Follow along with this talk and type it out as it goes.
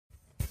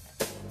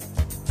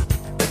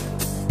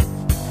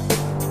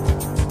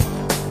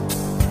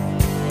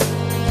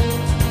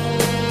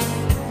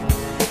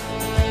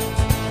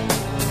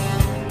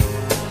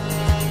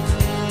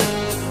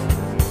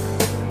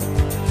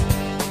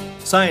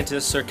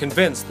Scientists are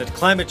convinced that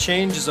climate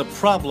change is a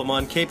problem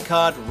on Cape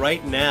Cod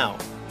right now.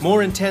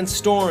 More intense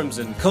storms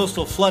and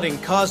coastal flooding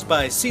caused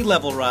by sea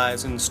level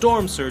rise and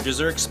storm surges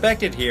are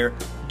expected here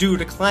due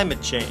to climate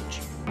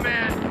change.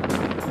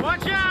 Man,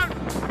 watch out!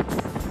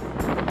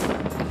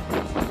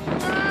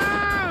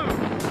 Whoa!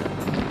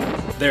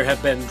 There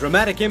have been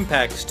dramatic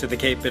impacts to the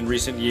Cape in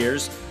recent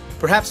years.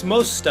 Perhaps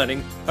most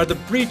stunning are the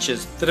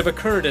breaches that have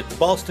occurred at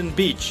Ballston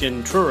Beach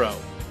in Truro.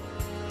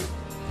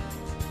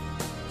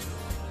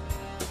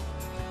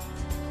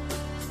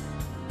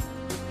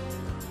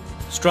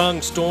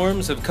 Strong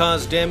storms have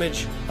caused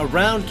damage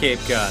around Cape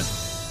Cod,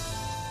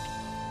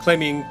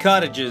 claiming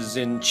cottages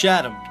in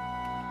Chatham,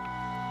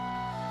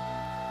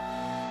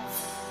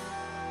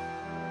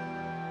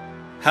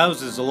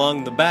 houses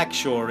along the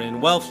backshore in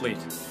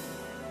Wellfleet,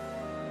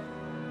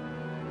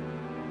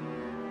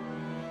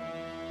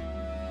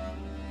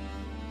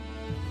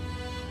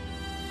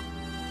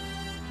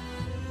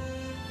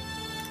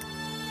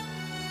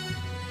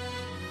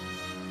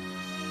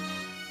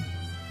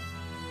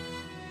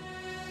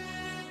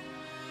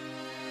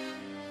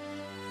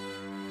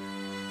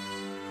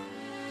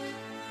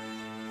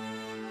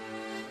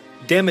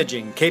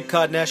 damaging Cape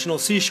Cod National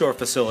Seashore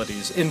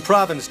facilities in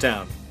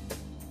Provincetown,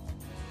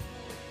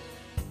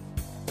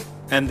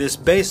 and this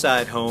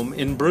Bayside home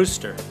in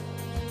Brewster.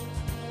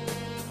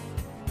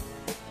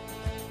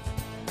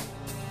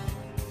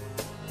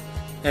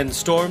 And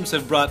storms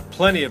have brought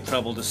plenty of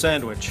trouble to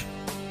Sandwich,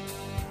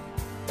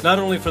 not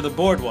only for the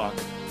boardwalk,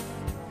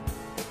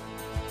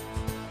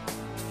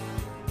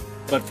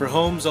 but for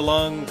homes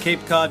along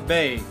Cape Cod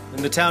Bay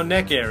in the Town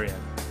Neck area.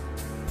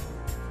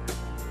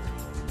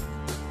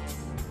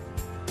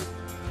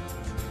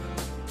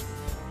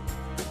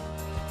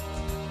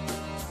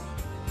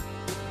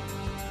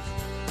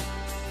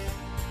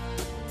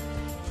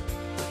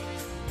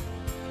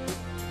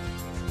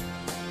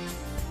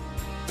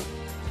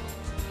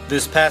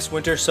 This past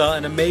winter saw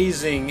an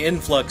amazing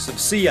influx of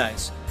sea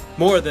ice,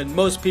 more than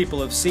most people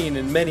have seen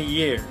in many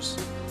years,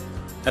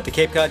 at the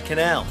Cape Cod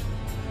Canal,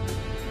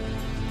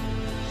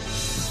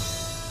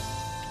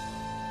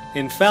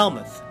 in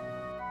Falmouth,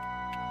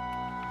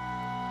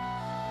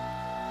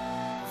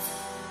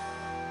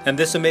 and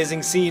this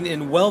amazing scene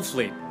in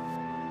Wellfleet.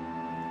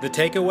 The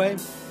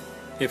takeaway?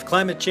 If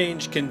climate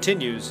change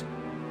continues,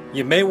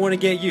 you may want to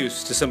get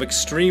used to some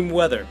extreme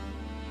weather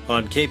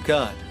on Cape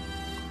Cod.